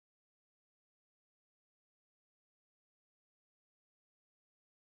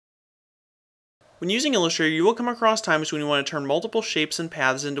When using Illustrator, you will come across times when you want to turn multiple shapes and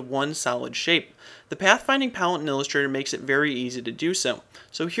paths into one solid shape. The Pathfinding palette in Illustrator makes it very easy to do so.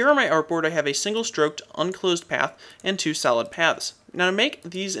 So here on my artboard I have a single stroked unclosed path and two solid paths. Now to make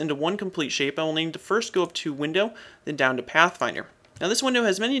these into one complete shape, I will need to first go up to Window, then down to Pathfinder. Now this window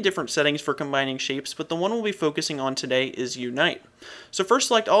has many different settings for combining shapes, but the one we'll be focusing on today is Unite. So first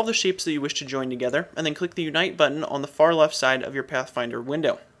select all of the shapes that you wish to join together, and then click the Unite button on the far left side of your Pathfinder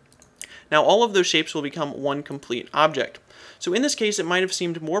window. Now all of those shapes will become one complete object. So in this case, it might have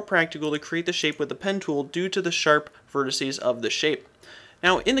seemed more practical to create the shape with the pen tool due to the sharp vertices of the shape.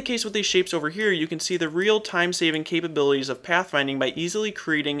 Now in the case with these shapes over here, you can see the real time-saving capabilities of pathfinding by easily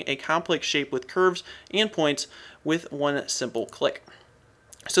creating a complex shape with curves and points with one simple click.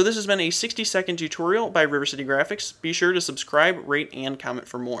 So this has been a 60-second tutorial by River City Graphics. Be sure to subscribe, rate, and comment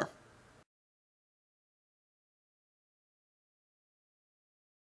for more.